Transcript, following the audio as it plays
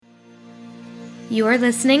You're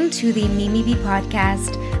listening to the Mimi B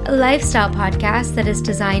Podcast, a lifestyle podcast that is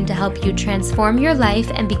designed to help you transform your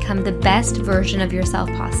life and become the best version of yourself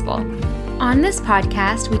possible. On this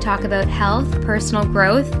podcast, we talk about health, personal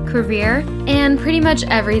growth, career, and pretty much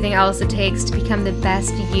everything else it takes to become the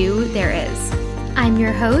best you there is. I'm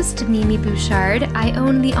your host, Mimi Bouchard. I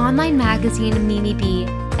own the online magazine Mimi B,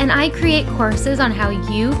 and I create courses on how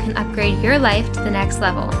you can upgrade your life to the next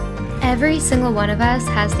level. Every single one of us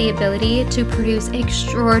has the ability to produce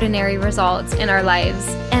extraordinary results in our lives,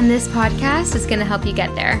 and this podcast is going to help you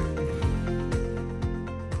get there.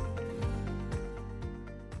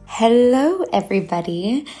 Hello,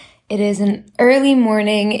 everybody. It is an early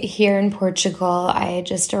morning here in Portugal. I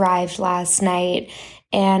just arrived last night,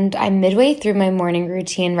 and I'm midway through my morning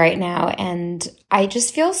routine right now, and I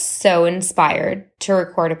just feel so inspired to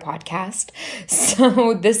record a podcast.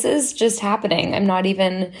 So this is just happening. I'm not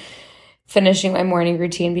even finishing my morning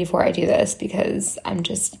routine before I do this because I'm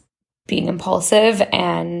just being impulsive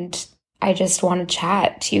and I just want to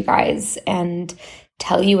chat to you guys and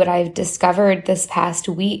tell you what I've discovered this past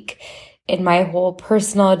week in my whole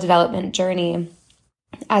personal development journey.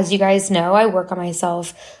 As you guys know, I work on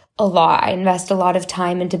myself a lot. I invest a lot of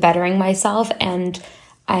time into bettering myself, and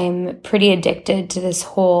I'm pretty addicted to this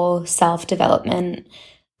whole self-development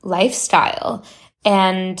lifestyle.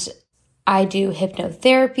 And I do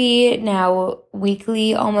hypnotherapy now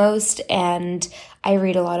weekly almost, and I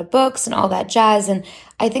read a lot of books and all that jazz. And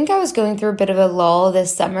I think I was going through a bit of a lull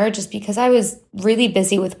this summer just because I was really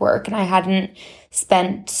busy with work and I hadn't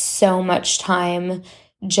spent so much time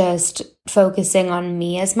just focusing on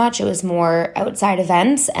me as much. It was more outside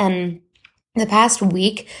events. And the past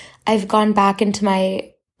week, I've gone back into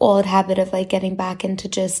my old habit of getting back into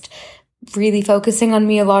just really focusing on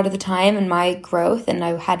me a lot of the time and my growth, and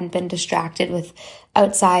I hadn't been distracted with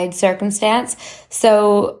outside circumstance.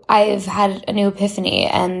 So I've had a new epiphany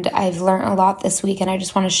and I've learned a lot this week, and I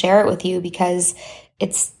just want to share it with you because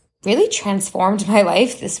it's really transformed my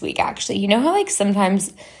life this week, actually. You know how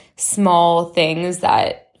sometimes small things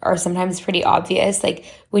that are sometimes pretty obvious,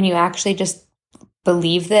 when you actually just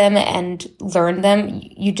believe them and learn them,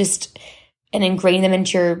 and ingrain them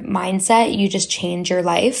into your mindset, you just change your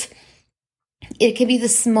life. It could be the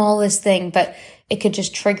smallest thing, but it could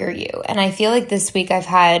just trigger you. And I feel like this week I've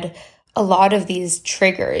had a lot of these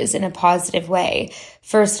triggers in a positive way.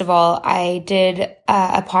 First of all, I did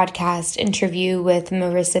a podcast interview with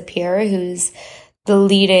Marissa Peer, who's the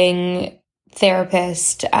leading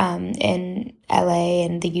therapist in LA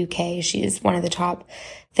and the UK. She's one of the top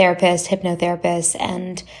therapists, hypnotherapists,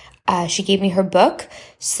 and she gave me her book.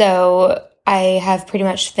 So I have pretty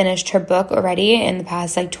much finished her book already in the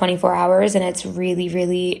past 24 hours, and it's really,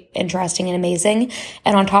 really interesting and amazing.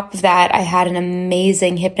 And on top of that, I had an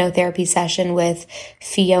amazing hypnotherapy session with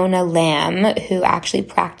Fiona Lamb, who actually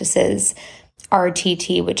practices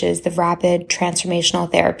RTT, which is the Rapid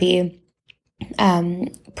Transformational Therapy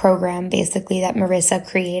program, basically, that Marissa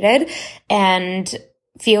created. And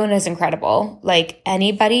Fiona's incredible.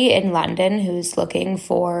 Anybody in London who's looking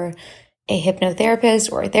for a hypnotherapist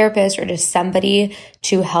or a therapist or just somebody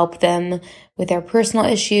to help them with their personal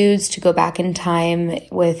issues, to go back in time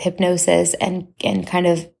with hypnosis and kind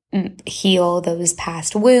of heal those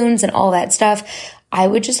past wounds and all that stuff, I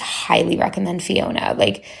would just highly recommend Fiona.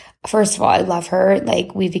 First of all, I love her.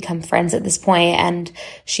 We've become friends at this point, and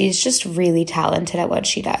she's just really talented at what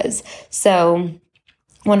she does. So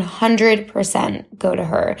 100% go to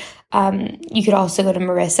her. You could also go to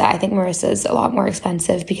Marissa. I think Marissa is a lot more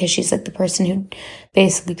expensive because she's the person who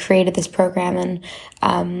basically created this program.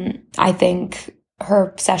 And I think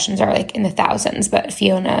her sessions are in the thousands, but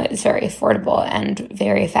Fiona is very affordable and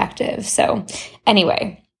very effective. So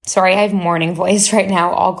anyway, sorry, I have morning voice right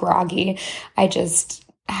now, all groggy. I just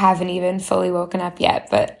haven't even fully woken up yet,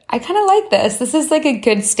 but I kind of like this. This is a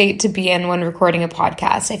good state to be in when recording a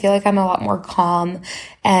podcast. I feel I'm a lot more calm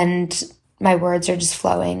and my words are just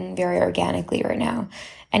flowing very organically right now.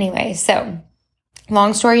 Anyway, so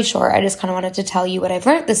long story short, I just kind of wanted to tell you what I've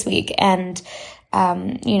learned this week and,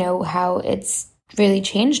 how it's really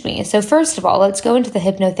changed me. So first of all, let's go into the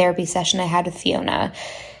hypnotherapy session I had with Fiona.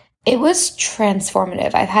 It was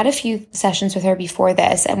transformative. I've had a few sessions with her before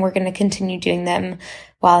this, and we're going to continue doing them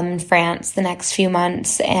while I'm in France the next few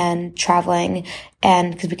months and traveling,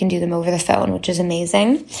 and because we can do them over the phone, which is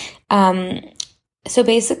amazing. So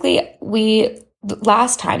basically,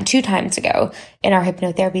 last time, 2 times ago in our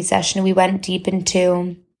hypnotherapy session, we went deep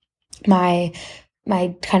into my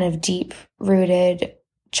kind of deep-rooted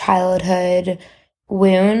childhood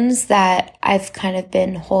wounds that I've kind of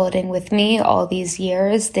been holding with me all these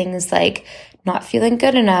years. Things like not feeling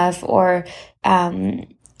good enough, or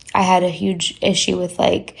I had a huge issue with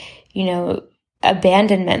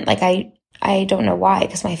abandonment. I don't know why,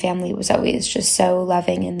 because my family was always just so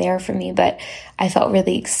loving and there for me, but I felt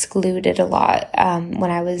really excluded a lot when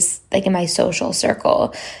I was in my social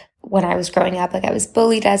circle. When I was growing up, I was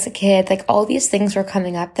bullied as a kid. All these things were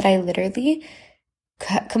coming up that I literally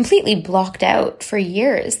completely blocked out for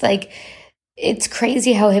years. It's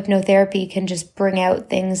crazy how hypnotherapy can just bring out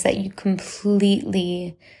things that you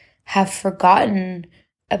completely have forgotten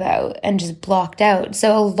about and just blocked out.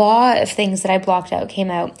 So a lot of things that I blocked out came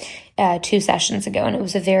out 2 sessions ago, and it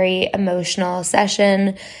was a very emotional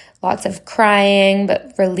session, lots of crying,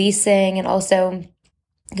 but releasing, and also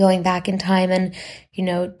going back in time and,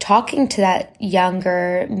 talking to that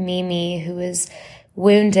younger Mimi who was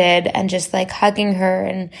wounded, and just hugging her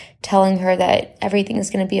and telling her that everything is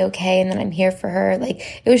going to be okay and that I'm here for her.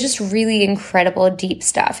 It was just really incredible, deep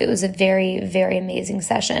stuff. It was a very, very amazing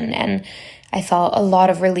session, and I felt a lot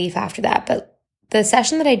of relief after that. But the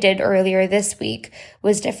session that I did earlier this week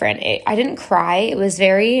was different. I didn't cry. It was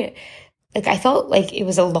very, I felt like it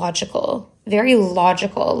was a very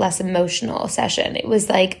logical, less emotional session. It was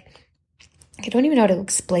I don't even know how to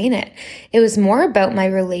explain it. It was more about my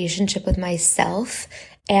relationship with myself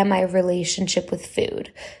and my relationship with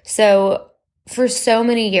food. So for so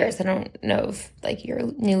many years, I don't know if you're a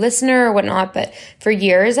new listener or whatnot, but for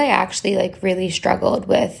years I actually really struggled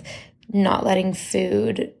with not letting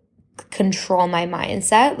food control my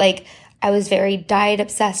mindset. I was very diet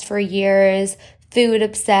obsessed for years, food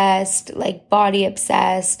obsessed, body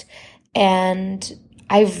obsessed, and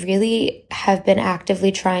I really have been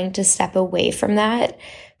actively trying to step away from that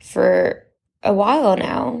for a while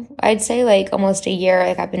now. I'd say almost a year.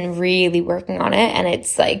 I've been really working on it, and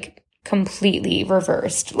it's completely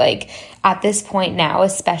reversed. At this point now,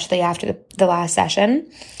 especially after the last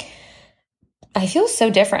session, I feel so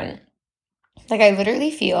different. I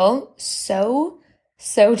literally feel so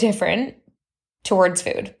different towards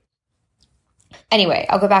food. Anyway,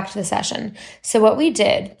 I'll go back to the session. So what we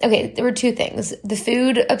did, there were 2 things. The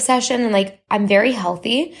food obsession, and I'm very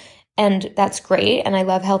healthy, and that's great, and I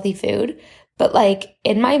love healthy food. But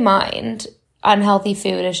in my mind, unhealthy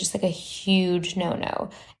food is just a huge no-no.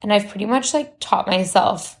 And I've pretty much taught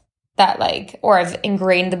myself that or I've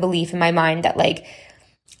ingrained the belief in my mind that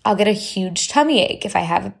I'll get a huge tummy ache if I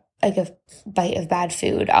have a bite of bad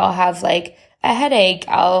food. I'll have a headache.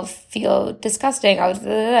 I'll feel disgusting.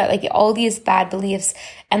 All these bad beliefs.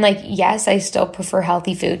 And yes, I still prefer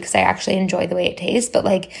healthy food because I actually enjoy the way it tastes. But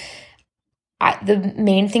the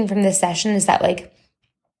main thing from this session is that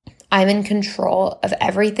I'm in control of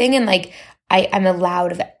everything, and I'm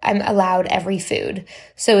allowed every food.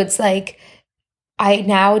 So it's I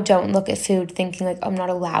now don't look at food thinking I'm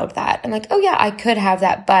not allowed that. I'm oh yeah, I could have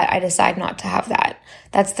that, but I decide not to have that.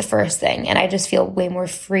 That's the first thing. And I just feel way more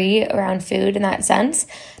free around food in that sense.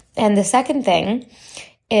 And the second thing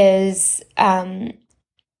is,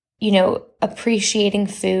 appreciating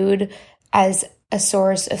food as a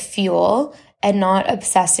source of fuel and not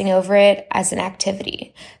obsessing over it as an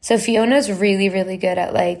activity. So Fiona's really, really good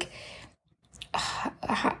at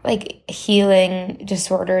healing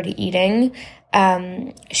disordered eating.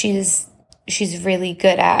 She's really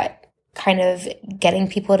good at kind of getting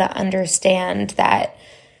people to understand that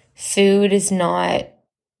food is not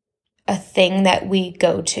a thing that we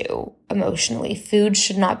go to emotionally. Food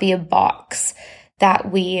should not be a box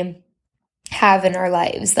that we have in our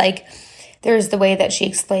lives. There's the way that she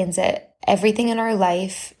explains it. Everything in our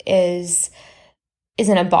life is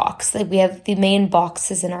in a box. We have the main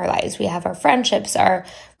boxes in our lives. We have our friendships, our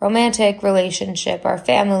romantic relationship, our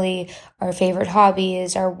family, our favorite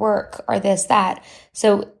hobbies, our work, our this, that.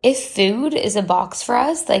 So if food is a box for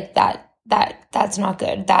us, that's not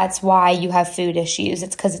good. That's why you have food issues.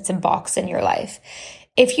 It's because it's a box in your life.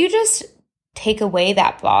 If you just take away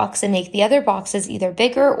that box and make the other boxes either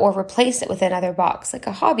bigger or replace it with another box,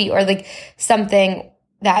 a hobby or something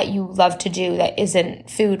that you love to do that isn't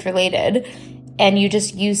food related, and you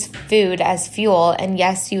just use food as fuel, and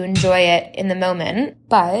yes, you enjoy it in the moment,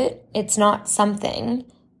 but it's not something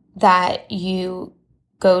that you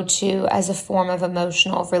go to as a form of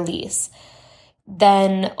emotional release,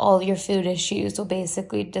 then all your food issues will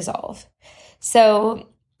basically dissolve. So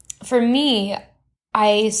for me,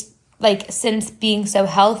 I since being so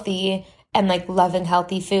healthy and loving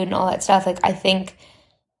healthy food and all that stuff, I think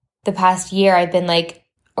the past year I've been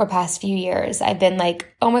or past few years, I've been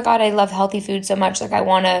oh my God, I love healthy food so much. I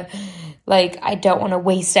want to, I don't want to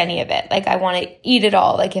waste any of it. I want to eat it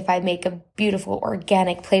all. If I make a beautiful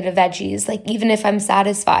organic plate of veggies, even if I'm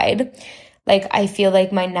satisfied, I feel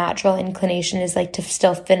my natural inclination is to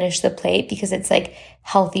still finish the plate because it's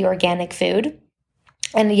healthy organic food.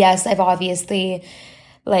 And yes, I've obviously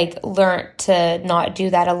learned to not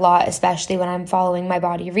do that a lot, especially when I'm following my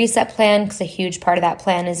body reset plan, because a huge part of that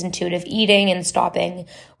plan is intuitive eating and stopping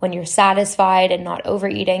when you're satisfied and not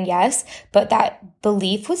overeating. Yes, but that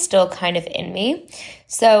belief was still kind of in me.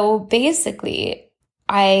 So basically,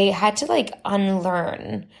 I had to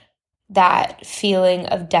unlearn that feeling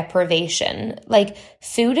of deprivation.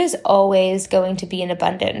 Food is always going to be in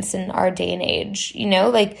abundance in our day and age,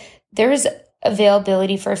 there's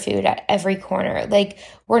availability for food at every corner.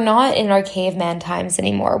 We're not in our caveman times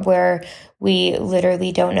anymore where we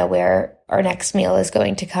literally don't know where our next meal is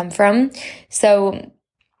going to come from. So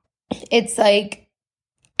it's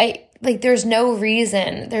there's no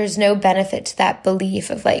reason, there's no benefit to that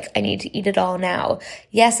belief of I need to eat it all now.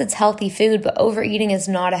 Yes, it's healthy food, but overeating is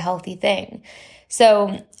not a healthy thing.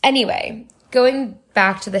 So anyway, going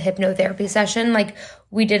back to the hypnotherapy session,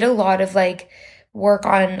 we did a lot of work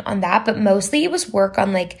on that, but mostly it was work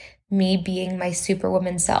on me being my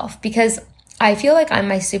superwoman self, because I feel like I'm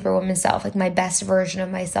my superwoman self, my best version of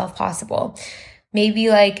myself possible. Maybe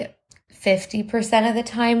 50% of the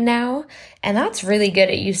time now. And that's really good.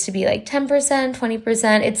 It used to be 10%,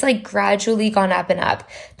 20%. It's gradually gone up and up.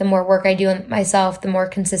 The more work I do on myself, the more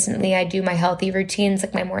consistently I do my healthy routines,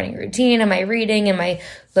 my morning routine and my reading and my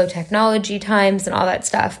low technology times and all that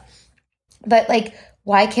stuff. But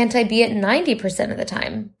why can't I be at 90% of the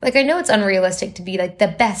time? I know it's unrealistic to be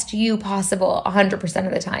the best you possible 100%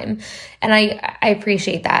 of the time. And I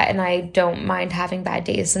appreciate that. And I don't mind having bad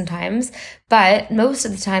days sometimes. But most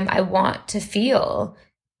of the time I want to feel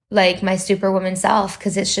like my superwoman self,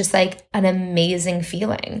 because it's just an amazing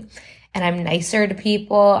feeling. And I'm nicer to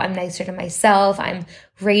people. I'm nicer to myself. I'm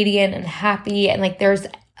radiant and happy. And there's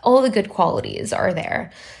all the good qualities are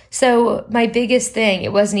there. So my biggest thing,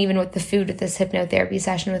 it wasn't even with the food at this hypnotherapy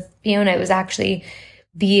session with Fiona, it was actually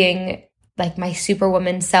being my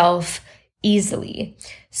superwoman self easily.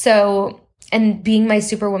 So, and being my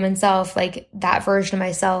superwoman self, that version of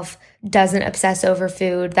myself doesn't obsess over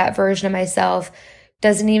food. That version of myself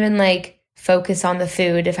doesn't even focus on the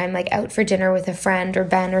food. If I'm out for dinner with a friend or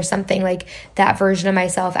Ben or something, that version of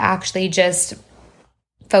myself actually just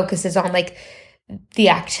focuses on the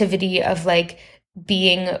activity of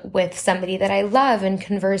being with somebody that I love and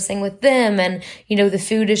conversing with them. And, the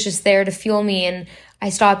food is just there to fuel me. And I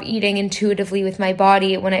stop eating intuitively with my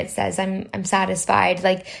body when it says I'm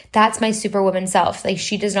satisfied. That's my superwoman self.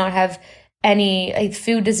 She does not have any,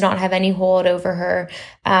 food does not have any hold over her.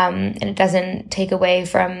 And it doesn't take away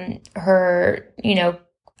from her,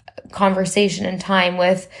 conversation and time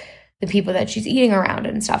with the people that she's eating around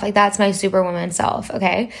and stuff. That's my superwoman self.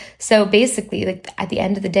 Okay. So basically, at the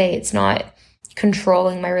end of the day, it's not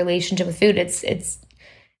controlling my relationship with food.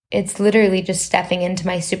 It's literally just stepping into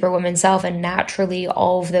my superwoman self, and naturally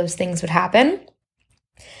all of those things would happen.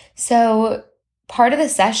 So part of the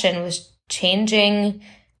session was changing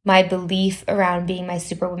my belief around being my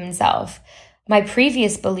superwoman self. My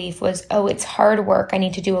previous belief was, oh, it's hard work. I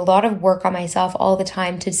need to do a lot of work on myself all the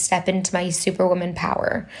time to step into my superwoman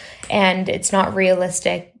power. And it's not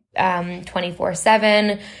realistic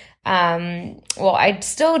 24/7. Well, I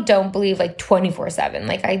still don't believe 24/7.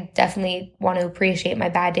 I definitely want to appreciate my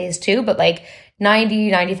bad days too, but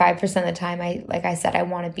 90-95% of the time, I said, I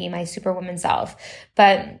want to be my superwoman self.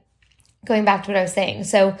 But going back to what I was saying,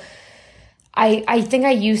 so I think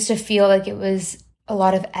I used to feel it was a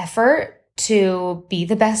lot of effort to be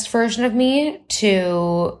the best version of me,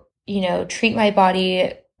 to, treat my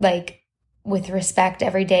body with respect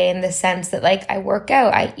every day, in the sense that I work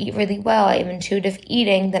out, I eat really well, I have intuitive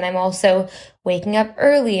eating, then I'm also waking up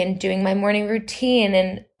early and doing my morning routine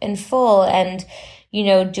in full, and,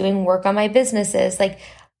 doing work on my businesses.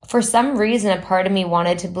 For some reason, a part of me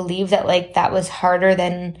wanted to believe that that was harder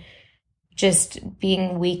than just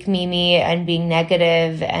being weak Mimi and being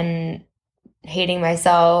negative and hating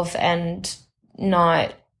myself and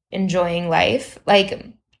not enjoying life.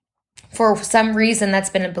 For some reason,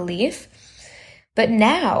 that's been a belief. But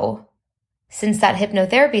now, since that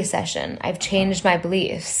hypnotherapy session, I've changed my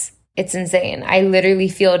beliefs. It's insane. I literally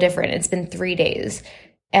feel different. It's been 3 days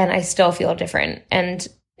and I still feel different. And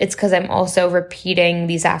it's because I'm also repeating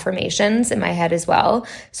these affirmations in my head as well.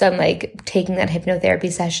 So I'm taking that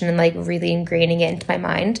hypnotherapy session and really ingraining it into my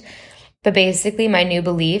mind. But basically, my new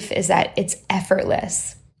belief is that it's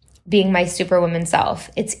effortless being my superwoman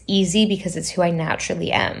self. It's easy because it's who I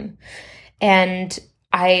naturally am. And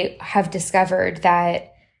I have discovered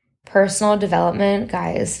that personal development,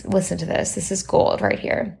 guys, listen to this. This is gold right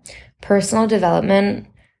here. Personal development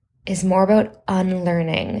is more about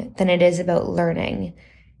unlearning than it is about learning.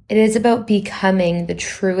 It is about becoming the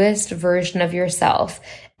truest version of yourself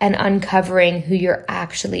and uncovering who you're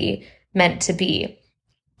actually meant to be.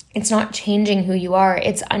 It's not changing who you are.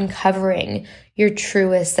 It's uncovering your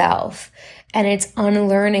truest self. And it's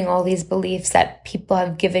unlearning all these beliefs that people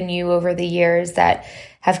have given you over the years that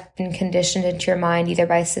have been conditioned into your mind, either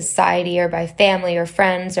by society or by family or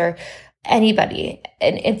friends or anybody.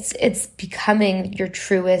 And it's becoming your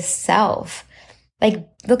truest self. Like,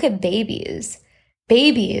 look at babies.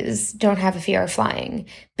 Babies don't have a fear of flying.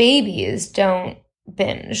 Babies don't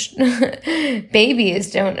binge.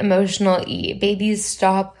 Babies don't emotional eat. Babies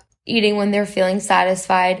stop eating when they're feeling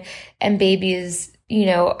satisfied. And babies,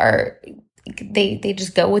 they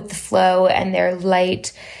just go with the flow, and they're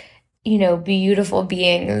light, beautiful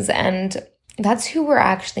beings. And that's who we're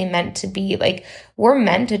actually meant to be. Like, we're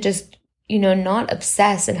meant to just, not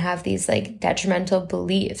obsess and have these like detrimental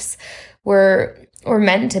beliefs. We're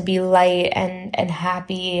meant to be light and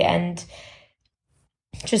happy and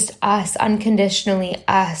just us, unconditionally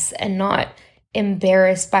us, and not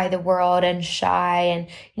embarrassed by the world and shy.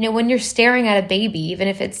 And, when you're staring at a baby, even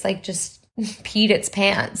if it's like just peed its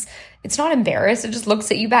pants, it's not embarrassed. It just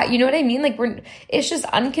looks at you back. You know what I mean? Like, it's just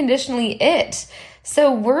unconditionally it.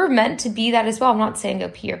 So we're meant to be that as well. I'm not saying go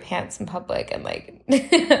pee your pants in public and like,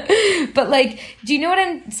 but like, do you know what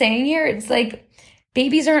I'm saying here? It's like,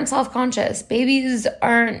 babies aren't self-conscious. Babies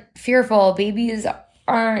aren't fearful. Babies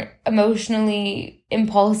aren't emotionally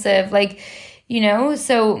impulsive. Like,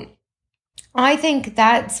 so I think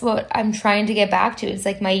that's what I'm trying to get back to. It's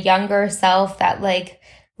like my younger self, that like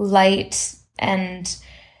light and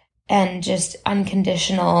just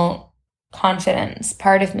unconditional confidence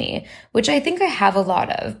part of me, which I think I have a lot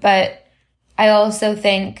of, but I also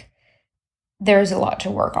think there's a lot to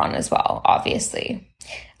work on as well, obviously.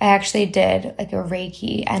 I actually did like a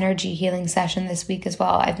Reiki energy healing session this week as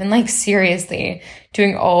well. I've been like seriously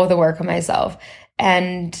doing all the work on myself.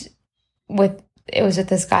 And it was with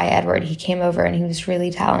this guy, Edward. He came over and he was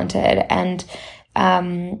really talented. And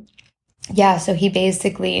so he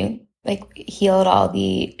basically like healed all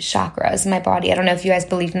the chakras in my body. I don't know if you guys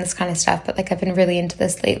believe in this kind of stuff, but like I've been really into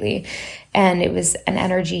this lately. And it was an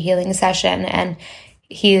energy healing session, and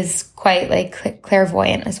he is quite like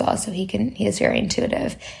clairvoyant as well. So he is very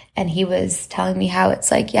intuitive. And he was telling me how it's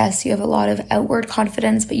like, yes, you have a lot of outward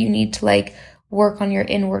confidence, but you need to like work on your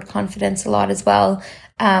inward confidence a lot as well.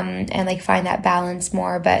 And like find that balance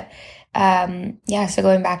more. But, so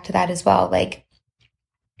going back to that as well, like,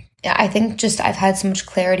 I think just I've had so much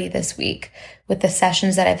clarity this week with the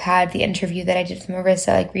sessions that I've had, the interview that I did with Marissa,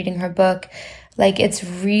 like reading her book. Like, it's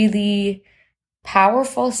really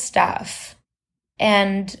powerful stuff.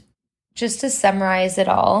 And just to summarize it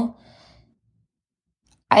all,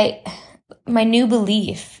 my new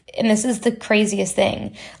belief, and this is the craziest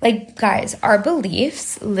thing, like, guys, our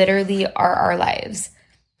beliefs literally are our lives.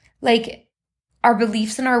 Like, our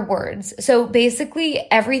beliefs and our words. So basically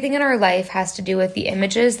everything in our life has to do with the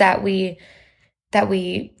images that we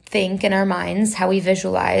think in our minds, how we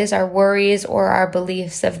visualize our worries or our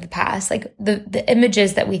beliefs of the past, like the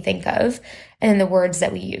images that we think of, and then the words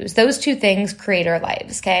that we use. Those two things create our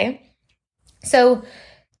lives, okay? So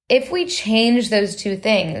if we change those two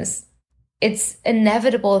things, it's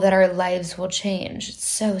inevitable that our lives will change. It's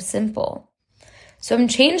so simple. So I'm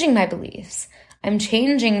changing my beliefs. I'm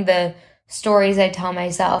changing the stories I tell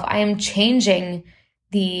myself. I am changing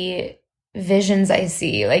the visions I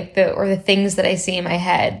see, like the things that I see in my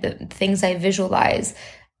head, the things I visualize.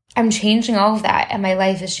 I'm changing all of that, and my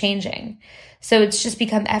life is changing. So it's just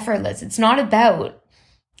become effortless. It's not about,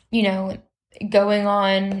 going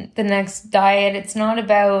on the next diet. It's not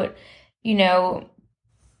about,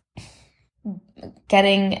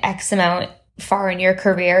 getting X amount far in your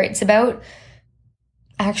career. It's about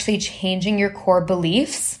actually changing your core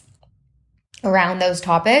beliefs around those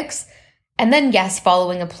topics. And then, yes,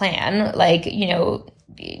 following a plan, like,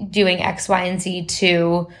 doing X, Y, and Z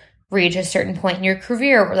to reach a certain point in your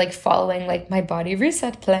career, or like following like my body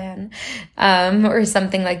reset plan, or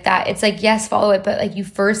something like that. It's like, yes, follow it, but like you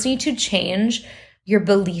first need to change your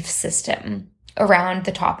belief system around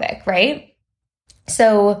the topic, right?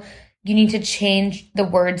 So you need to change the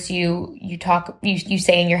words you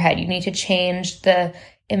say in your head. You need to change the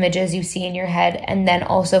images you see in your head, and then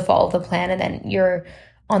also follow the plan, and then you're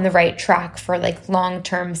on the right track for like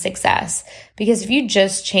long-term success. Because if you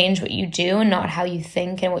just change what you do and not how you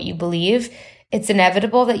think and what you believe, it's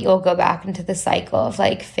inevitable that you'll go back into the cycle of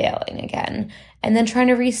like failing again, and then trying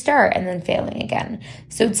to restart, and then failing again.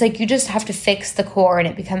 So it's like you just have to fix the core, and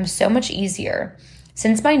it becomes so much easier.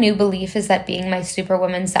 Since my new belief is that being my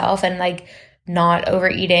superwoman self and like not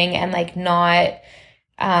overeating and like not,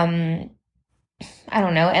 I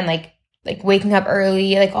don't know, and like waking up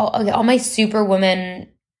early, like all my superwoman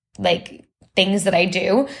like things that I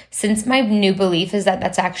do, since my new belief is that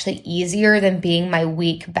that's actually easier than being my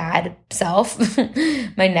weak, bad self,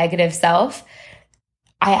 my negative self,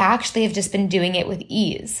 I actually have just been doing it with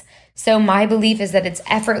ease. So my belief is that it's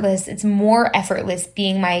effortless. It's more effortless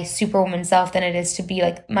being my superwoman self than it is to be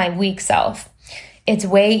like my weak self. It's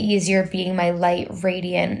way easier being my light,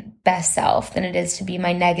 radiant, best self than it is to be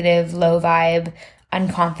my negative, low vibe,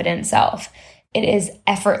 unconfident self. It is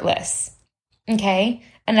effortless. Okay?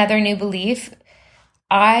 Another new belief.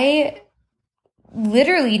 I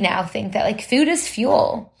literally now think that like food is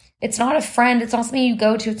fuel. It's not a friend. It's not something you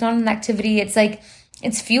go to. It's not an activity. It's like,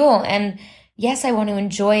 it's fuel. And yes, I want to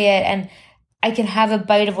enjoy it. And I can have a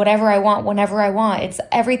bite of whatever I want, whenever I want.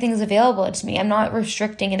 Everything's available to me. I'm not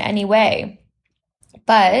restricting in any way.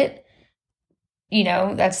 But,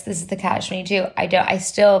 this is the catch-22. I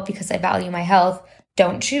still, because I value my health,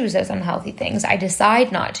 don't choose those unhealthy things. I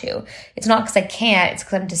decide not to. It's not because I can't, it's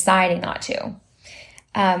because I'm deciding not to.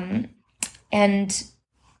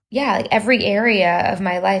 Like every area of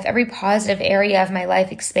my life, every positive area of my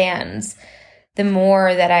life expands the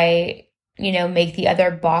more that I, make the other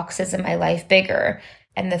boxes in my life bigger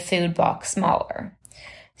and the food box smaller.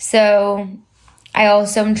 So I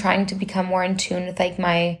also am trying to become more in tune with like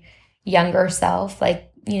my younger self,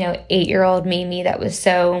 like, 8-year-old Mimi that was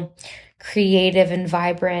so creative and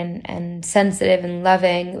vibrant and sensitive and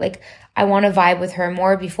loving. Like I want to vibe with her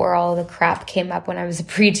more before all the crap came up when I was a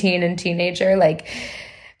preteen and teenager. Like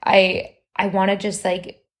I want to just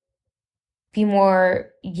like be more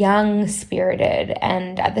young spirited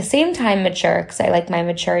and at the same time mature, because I like my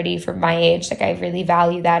maturity for my age. Like I really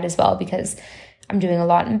value that as well, because I'm doing a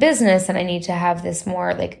lot in business and I need to have this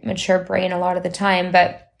more like mature brain a lot of the time.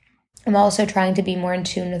 But I'm also trying to be more in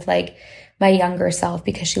tune with like my younger self,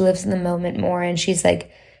 because she lives in the moment more and she's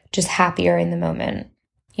like just happier in the moment,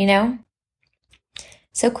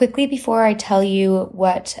 So quickly before I tell you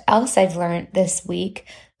what else I've learned this week,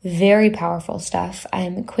 very powerful stuff,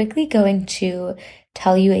 I'm quickly going to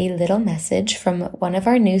tell you a little message from one of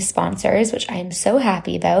our new sponsors, which I'm so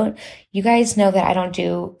happy about. You guys know that I don't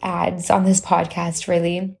do ads on this podcast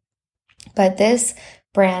really, but this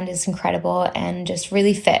brand is incredible and just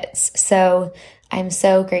really fits. So I'm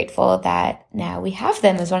so grateful that now we have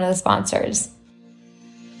them as one of the sponsors.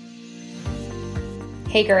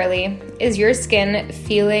 Hey girly, is your skin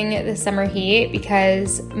feeling the summer heat?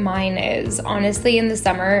 Because mine is. Honestly, in the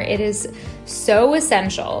summer, it is so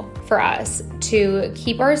essential for us to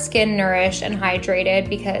keep our skin nourished and hydrated,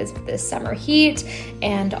 because with the summer heat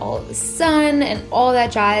and all of the sun and all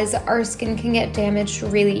that jazz, our skin can get damaged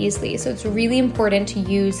really easily. So it's really important to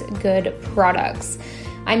use good products.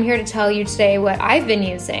 I'm here to tell you today what I've been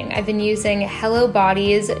using. I've been using Hello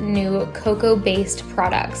Body's new cocoa-based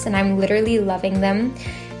products, and I'm literally loving them.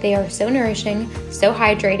 They are so nourishing, so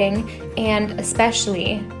hydrating, and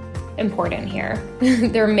especially important here,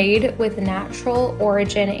 they're made with natural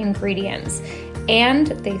origin ingredients, and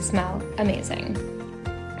they smell amazing.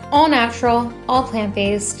 All natural, all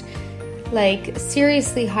plant-based, like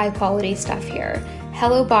seriously high quality stuff here.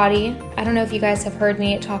 Hello Body, I don't know if you guys have heard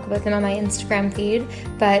me talk about them on my Instagram feed,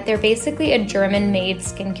 but they're basically a German-made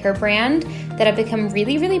skincare brand that have become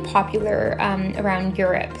really, really popular around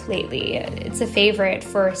Europe lately. It's a favorite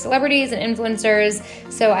for celebrities and influencers,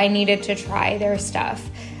 so I needed to try their stuff.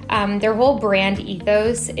 Their whole brand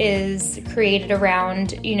ethos is created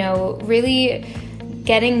around, really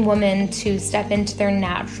getting women to step into their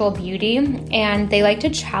natural beauty, and they like to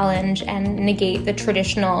challenge and negate the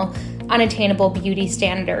traditional unattainable beauty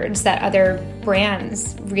standards that other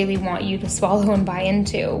brands really want you to swallow and buy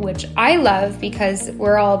into, which I love because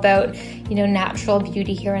we're all about, natural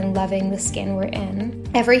beauty here and loving the skin we're in.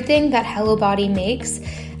 Everything that Hello Body makes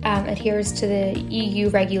adheres to the EU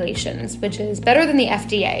regulations, which is better than the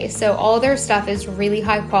FDA. So all their stuff is really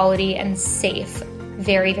high quality and safe,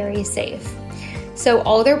 very, very safe. So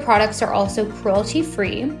all their products are also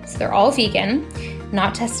cruelty-free, so they're all vegan,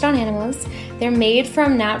 not tested on animals. They're made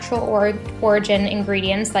from natural origin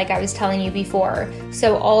ingredients, like I was telling you before.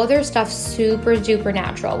 So all of their stuff's super duper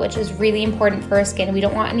natural, which is really important for our skin. We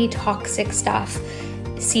don't want any toxic stuff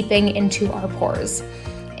seeping into our pores.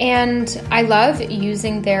 And I love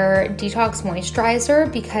using their detox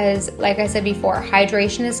moisturizer because, like I said before,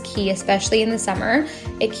 hydration is key, especially in the summer.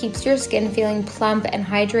 It keeps your skin feeling plump and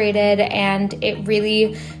hydrated, and it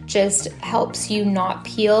really just helps you not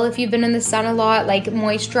peel if you've been in the sun a lot. Like,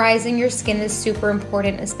 moisturizing your skin is super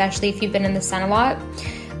important, especially if you've been in the sun a lot.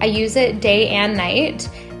 I use it day and night,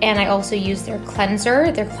 and I also use their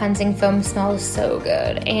cleanser. Their cleansing foam smells so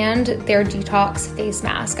good, and their detox face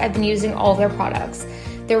mask. I've been using all their products.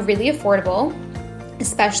 They're really affordable.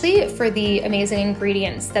 especially for the amazing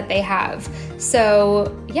ingredients that they have.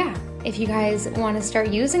 So yeah, if you guys want to start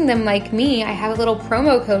using them like me, I have a little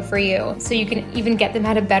promo code for you, so you can even get them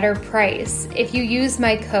at a better price. If you use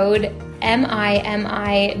my code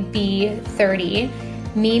MIMIB30,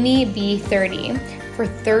 MIMIB30, for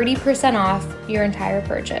 30% off your entire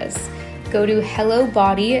purchase. Go to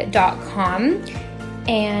hellobody.com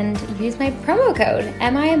and use my promo code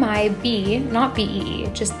MIMIB, not BEE,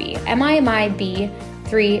 just B,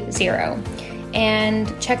 MIMIB30.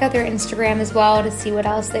 And check out their Instagram as well to see what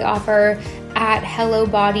else they offer at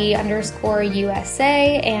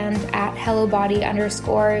hellobody_USA and at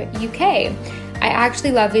hellobody_UK. I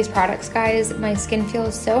actually love these products, guys. My skin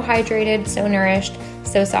feels so hydrated, so nourished,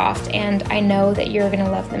 so soft, and I know that you're gonna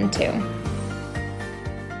love them too.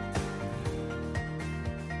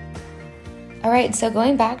 All right, so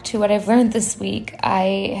going back to what I've learned this week,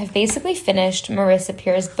 I have basically finished Marissa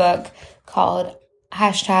Peer's book called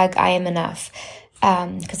 #IamEnough,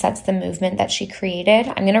 because that's the movement that she created.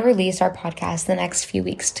 I'm going to release our podcast the next few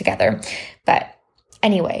weeks together. But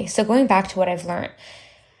anyway, so going back to what I've learned,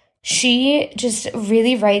 she just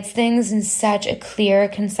really writes things in such a clear,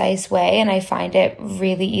 concise way, and I find it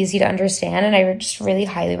really easy to understand, and I just really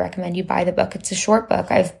highly recommend you buy the book. It's a short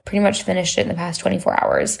book. I've pretty much finished it in the past 24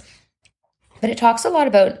 hours. But it talks a lot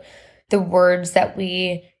about the words that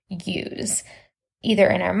we use, either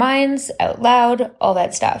in our minds, out loud, all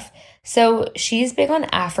that stuff. So she's big on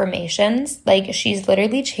affirmations. Like, she's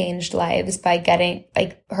literally changed lives by getting,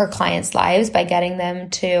 like, her clients' lives by getting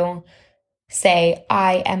them to say,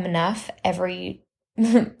 I am enough, every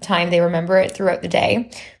time they remember it throughout the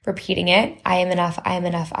day, repeating it. I am enough, I am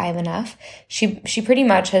enough, I am enough. She pretty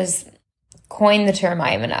much has coined the term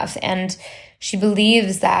I am enough. And she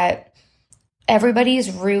believes that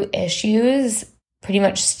everybody's root issues pretty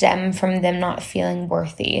much stem from them not feeling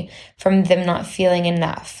worthy, from them not feeling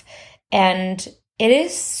enough. And it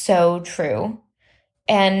is so true.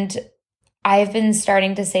 And I've been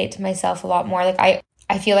starting to say it to myself a lot more. Like,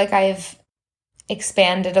 I feel like I've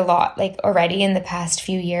expanded a lot, like, already in the past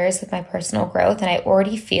few years with my personal growth. And I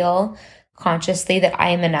already feel consciously that I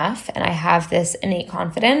am enough and I have this innate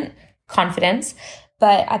confidence.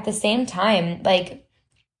 But at the same time, like,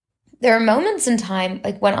 there are moments in time,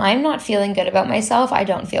 like, when I'm not feeling good about myself, I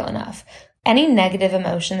don't feel enough. Any negative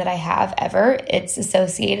emotion that I have ever, it's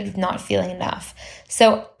associated with not feeling enough.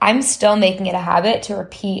 So I'm still making it a habit to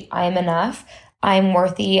repeat, I am enough, I'm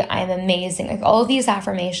worthy, I'm amazing. Like, all of these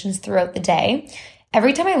affirmations throughout the day.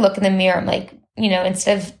 Every time I look in the mirror, I'm like,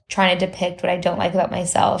 instead of trying to depict what I don't like about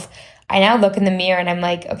myself, I now look in the mirror and I'm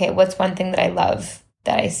like, okay, what's one thing that I love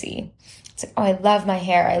that I see? It's like, oh, I love my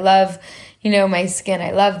hair. I love, my skin. I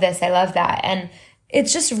love this. I love that. And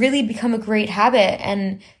it's just really become a great habit.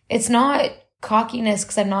 And it's not cockiness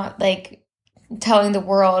because I'm not, like, telling the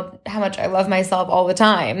world how much I love myself all the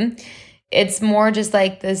time. It's more just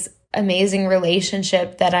like this amazing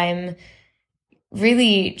relationship that I'm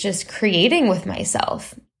really just creating with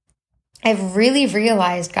myself. I've really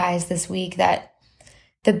realized, guys, this week that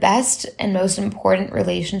the best and most important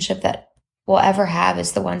relationship that we'll ever have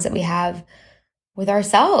is the ones that we have with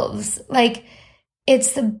ourselves. Like,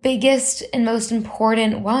 it's the biggest and most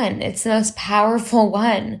important one. It's the most powerful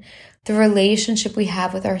one. The relationship we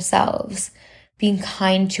have with ourselves, being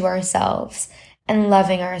kind to ourselves and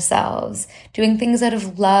loving ourselves, doing things out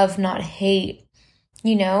of love, not hate,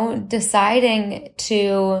 deciding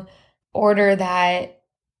to order that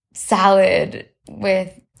salad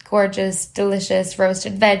with gorgeous, delicious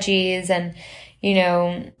roasted veggies and,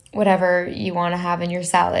 whatever you want to have in your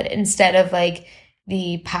salad instead of, like,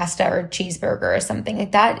 the pasta or cheeseburger or something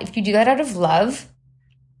like that. If you do that out of love,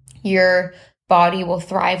 your body will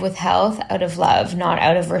thrive with health out of love, not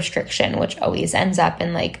out of restriction, which always ends up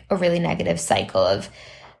in, like, a really negative cycle of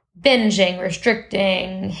binging,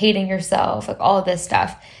 restricting, hating yourself, like, all of this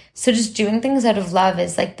stuff. So just doing things out of love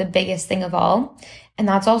is, like, the biggest thing of all. And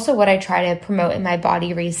that's also what I try to promote in my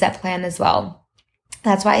body reset plan as well.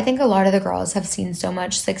 That's why I think a lot of the girls have seen so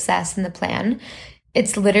much success in the plan.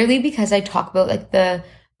 It's literally because I talk about, like, the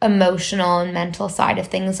emotional and mental side of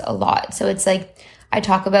things a lot. So it's like, I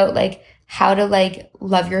talk about, like, how to, like,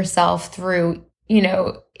 love yourself through,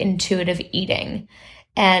 intuitive eating,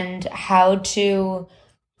 and how to,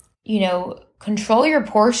 control your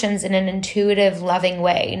portions in an intuitive, loving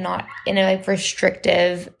way, not in a, like,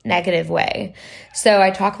 restrictive, negative way. So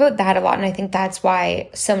I talk about that a lot. And I think that's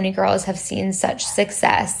why so many girls have seen such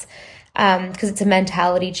success, because it's a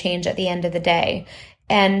mentality change at the end of the day.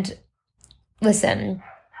 And listen,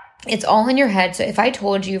 it's all in your head. So if I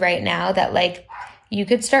told you right now that, like, you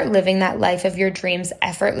could start living that life of your dreams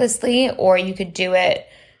effortlessly, or you could do it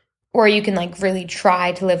or you can like really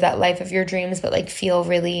try to live that life of your dreams, but like feel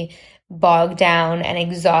really bogged down and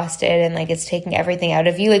exhausted and like it's taking everything out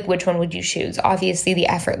of you. Like, which one would you choose? Obviously the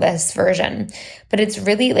effortless version, but it's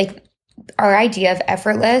really like our idea of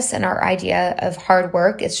effortless and our idea of hard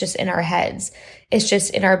work is just in our heads. It's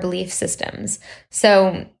just in our belief systems.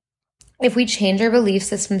 So if we change our belief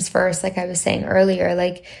systems first, like I was saying earlier,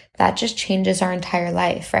 like that just changes our entire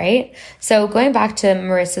life, right? So going back to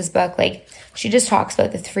Marissa's book, like she just talks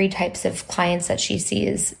about the 3 types of clients that she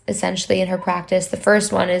sees essentially in her practice. The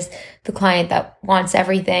first one is the client that wants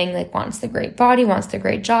everything, like wants the great body, wants the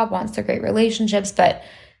great job, wants the great relationships, but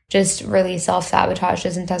just really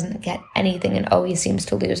self-sabotages and doesn't get anything and always seems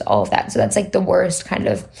to lose all of that. So that's like the worst kind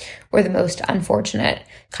of, or the most unfortunate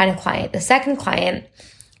kind of client. The second client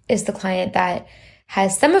is the client that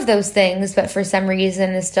has some of those things, but for some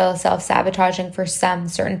reason is still self-sabotaging for some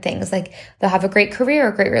certain things. Like they'll have a great career,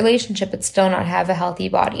 a great relationship, but still not have a healthy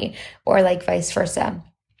body, or like vice versa.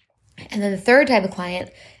 And then the third type of client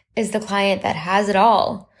is the client that has it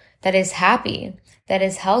all, that is happy, that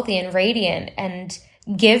is healthy and radiant and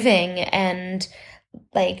giving and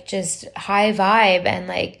like just high vibe and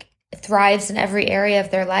like thrives in every area of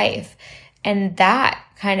their life. And that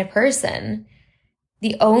kind of person,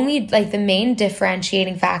 the only, like the main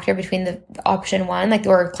differentiating factor between the option 1, like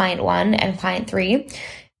or client 1 and client 3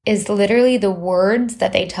 is literally the words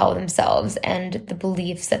that they tell themselves and the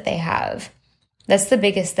beliefs that they have. That's the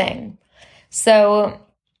biggest thing. So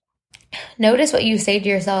notice what you say to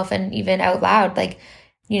yourself and even out loud. Like,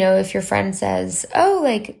 you know, if your friend says, oh,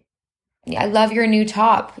 like, I love your new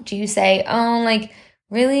top. Do you say, oh, like,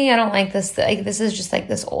 really, I don't like this. Like, this is just like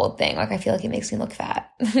this old thing. Like, I feel like it makes me look fat,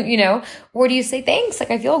 you know? Or do you say, thanks,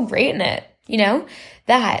 like, I feel great in it, you know?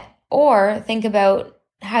 That. Or think about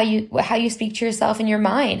how you speak to yourself in your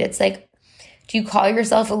mind. It's like, do you call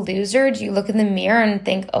yourself a loser? Do you look in the mirror and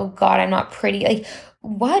think, oh God, I'm not pretty? Like,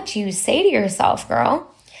 what do you say to yourself,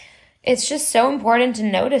 girl? It's just so important to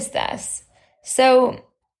notice this. So,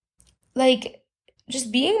 like,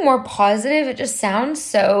 just being more positive, it just sounds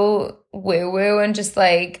so woo-woo and just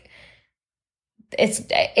like,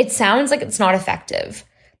 it sounds like it's not effective,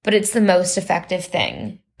 but it's the most effective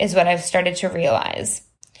thing is what I've started to realize.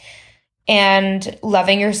 And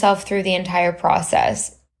loving yourself through the entire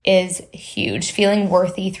process is huge. Feeling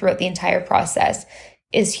worthy throughout the entire process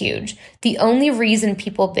is huge. The only reason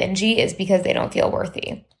people binge-y is because they don't feel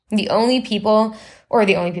worthy. The only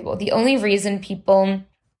reason people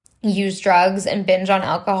use drugs and binge on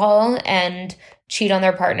alcohol and cheat on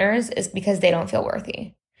their partners is because they don't feel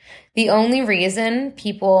worthy. The only reason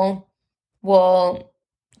people will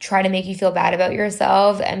try to make you feel bad about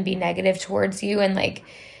yourself and be negative towards you and like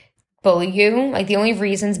bully you, like the only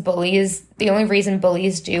reason bullies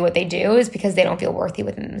do what they do is because they don't feel worthy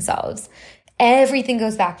within themselves. Everything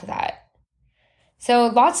goes back to that. So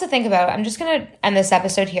lots to think about. I'm just going to end this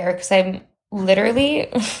episode here because I'm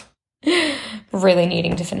literally really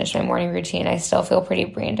needing to finish my morning routine. I still feel pretty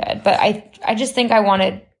brain dead, but I just think I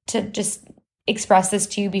wanted to just express this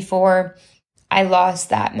to you before I lost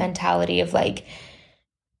that mentality of like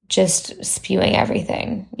just spewing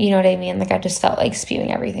everything. You know what I mean? Like I just felt like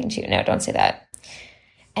spewing everything to you. No, don't say that.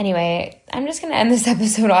 Anyway, I'm just going to end this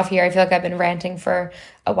episode off here. I feel like I've been ranting for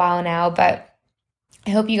a while now, but I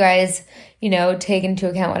hope you guys, you know, take into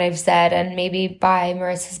account what I've said and maybe buy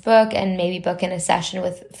Marissa's book and maybe book in a session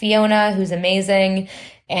with Fiona, who's amazing,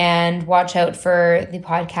 and watch out for the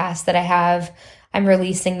podcast that I have. I'm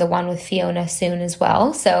releasing the one with Fiona soon as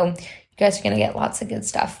well. So you guys are going to get lots of good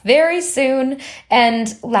stuff very soon.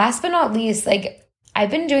 And last but not least, like I've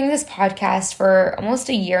been doing this podcast for almost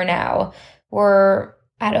a year now. We're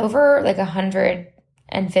at over like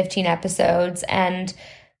 115 episodes. And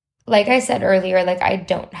like I said earlier, like I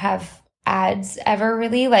don't have ads ever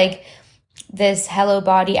really. Like this Hello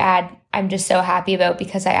Body ad, I'm just so happy about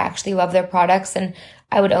because I actually love their products and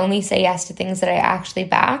I would only say yes to things that I actually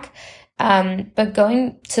back. But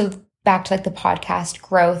going back to like the podcast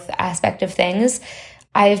growth aspect of things,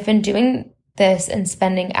 I've been doing this and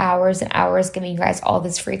spending hours and hours giving you guys all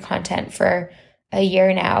this free content for a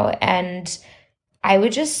year now. And I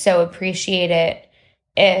would just so appreciate it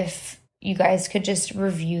if you guys could just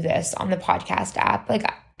review this on the podcast app. Like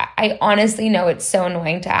I honestly know it's so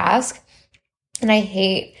annoying to ask. And I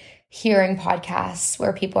hate hearing podcasts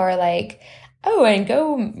where people are like, oh, and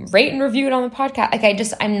go rate and review it on the podcast.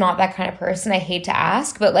 Like I'm not that kind of person. I hate to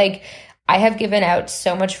ask, but like I have given out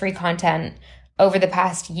so much free content over the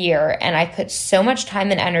past year and I put so much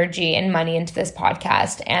time and energy and money into this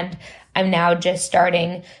podcast. And I'm now just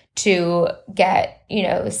starting to get, you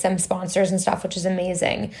know, some sponsors and stuff, which is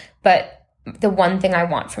amazing. But the one thing I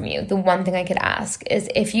want from you, the one thing I could ask is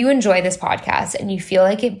if you enjoy this podcast and you feel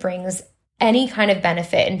like it brings any kind of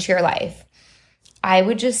benefit into your life, I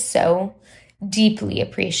would just so deeply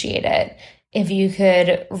appreciate it if you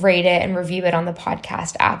could rate it and review it on the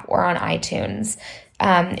podcast app or on iTunes.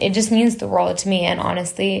 It just means the world to me. And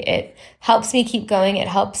honestly, it helps me keep going. It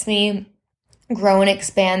helps me grow and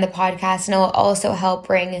expand the podcast. And it will also help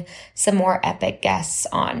bring some more epic guests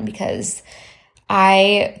on, because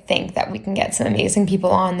I think that we can get some amazing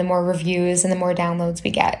people on the more reviews and the more downloads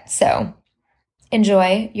we get. So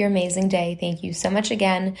enjoy your amazing day. Thank you so much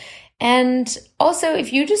again. And also,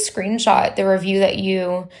 if you just screenshot the review that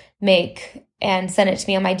you make and send it to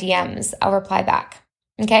me on my DMs, I'll reply back.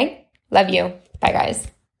 Okay? Love you. Bye, guys.